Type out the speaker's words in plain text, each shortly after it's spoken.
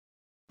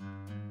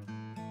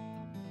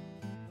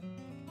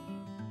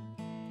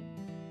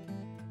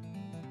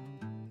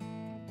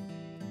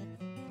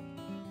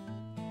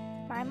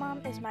My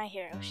mom is my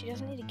hero. She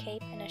doesn't need a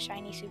cape and a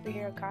shiny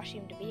superhero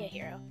costume to be a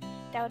hero.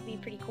 That would be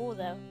pretty cool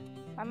though.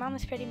 My mom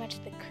is pretty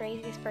much the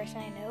craziest person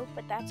I know,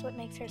 but that's what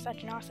makes her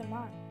such an awesome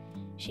mom.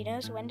 She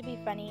knows when to be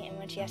funny and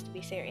when she has to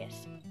be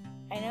serious.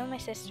 I know my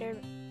sister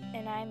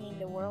and I mean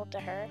the world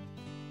to her,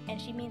 and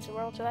she means the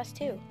world to us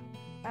too.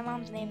 My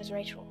mom's name is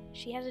Rachel.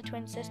 She has a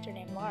twin sister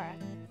named Laura.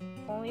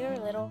 When we were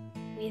little,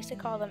 we used to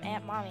call them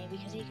Aunt Mommy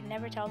because you could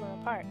never tell them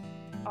apart.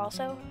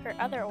 Also, her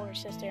other older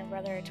sister and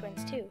brother are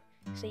twins too,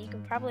 so you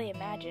can probably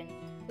imagine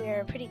we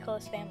are a pretty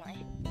close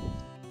family.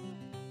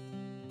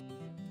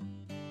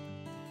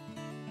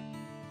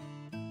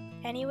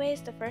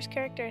 Anyways, the first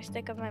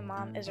characteristic of my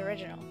mom is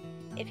original.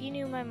 If you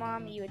knew my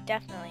mom, you would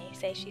definitely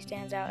say she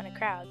stands out in a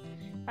crowd.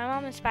 My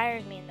mom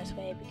inspires me in this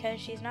way because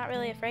she's not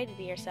really afraid to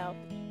be herself.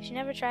 She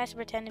never tries to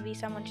pretend to be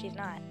someone she's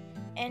not.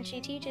 And she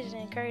teaches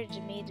and encourages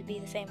me to be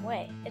the same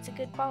way. It's a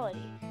good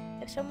quality.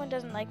 If someone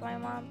doesn't like my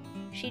mom,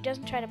 she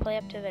doesn't try to play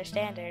up to their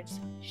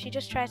standards. She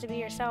just tries to be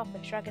herself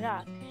and shrug it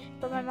off.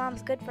 But my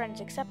mom's good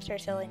friends accept her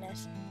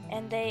silliness,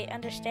 and they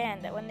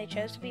understand that when they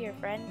chose to be her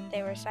friend,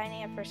 they were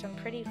signing up for some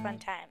pretty fun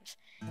times.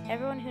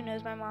 Everyone who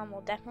knows my mom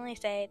will definitely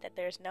say that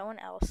there's no one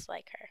else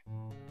like her.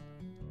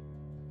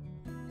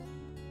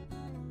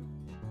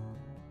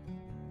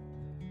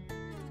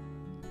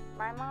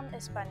 My mom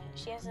is funny.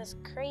 She has this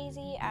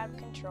crazy,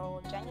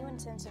 out-of-control, genuine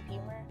sense of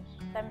humor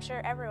that I'm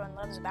sure everyone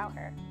loves about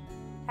her.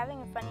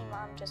 Having a funny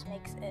mom just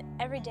makes it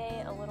every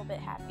day a little bit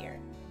happier.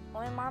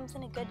 When my mom's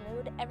in a good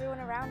mood, everyone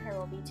around her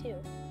will be too.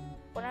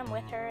 When I'm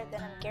with her,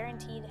 then I'm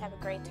guaranteed to have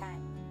a great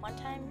time. One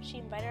time, she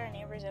invited our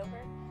neighbors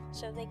over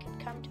so they could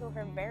come to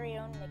her very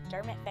own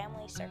McDermott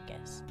family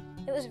circus.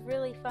 It was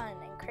really fun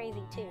and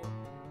crazy too.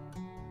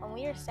 When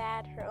we are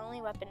sad, her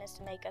only weapon is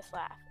to make us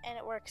laugh, and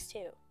it works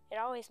too. It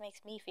always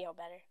makes me feel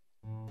better.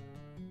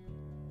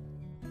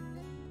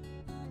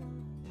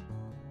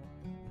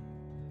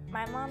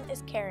 My mom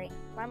is caring.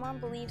 My mom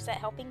believes that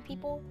helping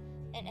people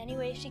in any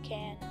way she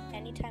can,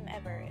 anytime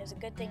ever, is a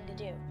good thing to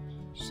do.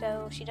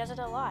 So she does it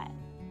a lot.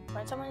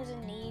 When someone is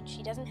in need,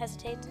 she doesn't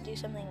hesitate to do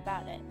something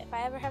about it. If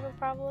I ever have a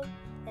problem,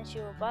 then she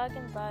will bug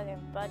and bug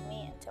and bug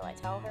me until I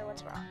tell her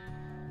what's wrong.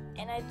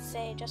 And I'd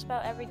say just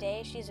about every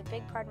day she's a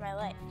big part of my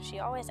life. She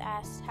always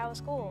asks, "How was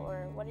school?"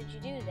 or "What did you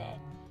do today?"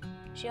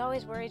 She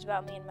always worries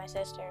about me and my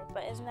sister,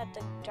 but isn't that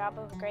the job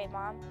of a great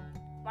mom?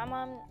 My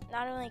mom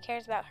not only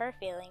cares about her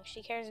feelings,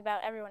 she cares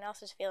about everyone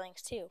else's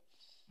feelings too.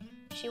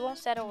 She won't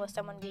settle with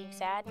someone being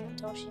sad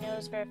until she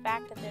knows for a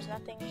fact that there's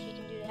nothing she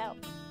can do to help.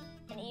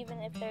 And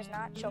even if there's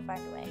not, she'll find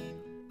a way.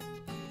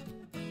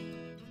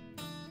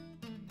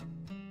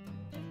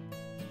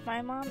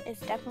 My mom is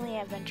definitely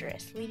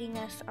adventurous, leading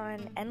us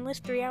on endless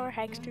 3-hour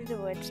hikes through the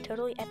woods,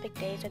 totally epic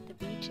days at the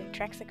beach, and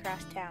treks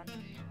across town.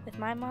 With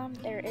my mom,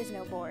 there is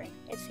no boring.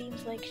 It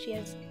seems like she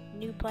has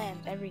new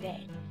plans every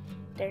day.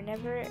 There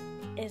never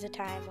is a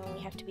time when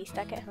we have to be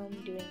stuck at home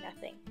doing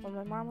nothing. When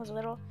my mom was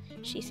little,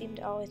 she seemed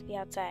to always be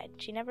outside.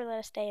 She never let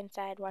us stay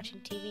inside watching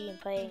TV and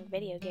playing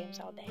video games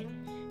all day.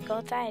 "Go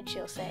outside,"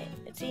 she'll say.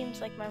 It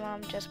seems like my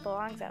mom just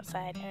belongs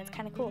outside, and it's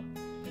kind of cool.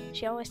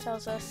 She always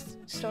tells us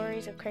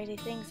stories of crazy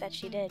things that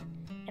she did,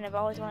 and I've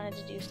always wanted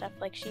to do stuff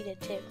like she did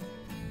too.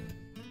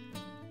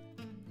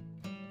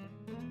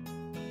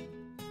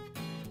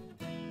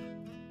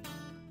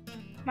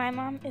 My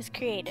mom is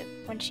creative.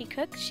 When she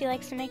cooks, she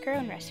likes to make her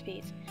own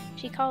recipes.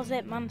 She calls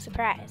it Mom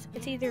Surprise.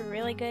 It's either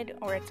really good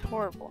or it's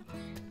horrible,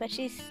 but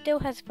she still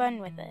has fun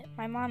with it.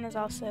 My mom is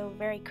also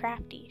very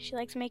crafty. She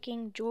likes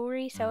making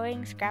jewelry,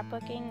 sewing,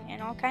 scrapbooking,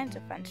 and all kinds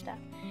of fun stuff.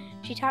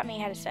 She taught me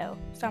how to sew,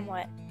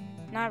 somewhat.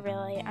 Not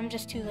really, I'm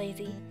just too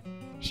lazy.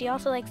 She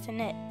also likes to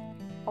knit.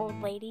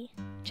 Old lady.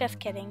 Just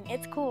kidding,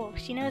 it's cool.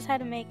 She knows how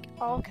to make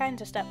all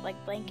kinds of stuff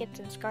like blankets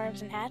and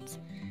scarves and hats.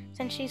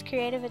 Since she's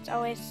creative, it's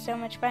always so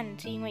much fun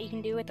seeing what you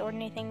can do with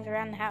ordinary things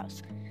around the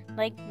house,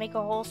 like make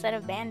a whole set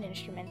of band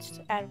instruments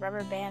out of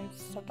rubber bands,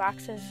 some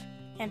boxes,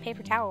 and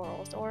paper towel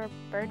rolls, or a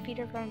bird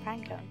feeder from a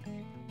pine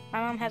cone. My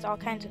mom has all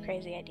kinds of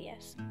crazy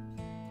ideas.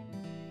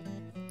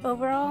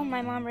 Overall,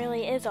 my mom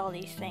really is all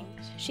these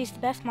things. She's the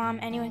best mom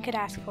anyone could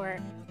ask for,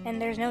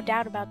 and there's no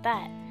doubt about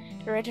that.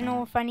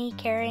 Original, funny,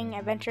 caring,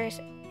 adventurous,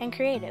 and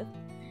creative.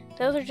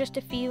 Those are just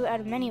a few out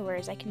of many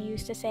words I can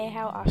use to say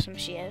how awesome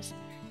she is.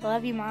 I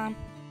love you, Mom.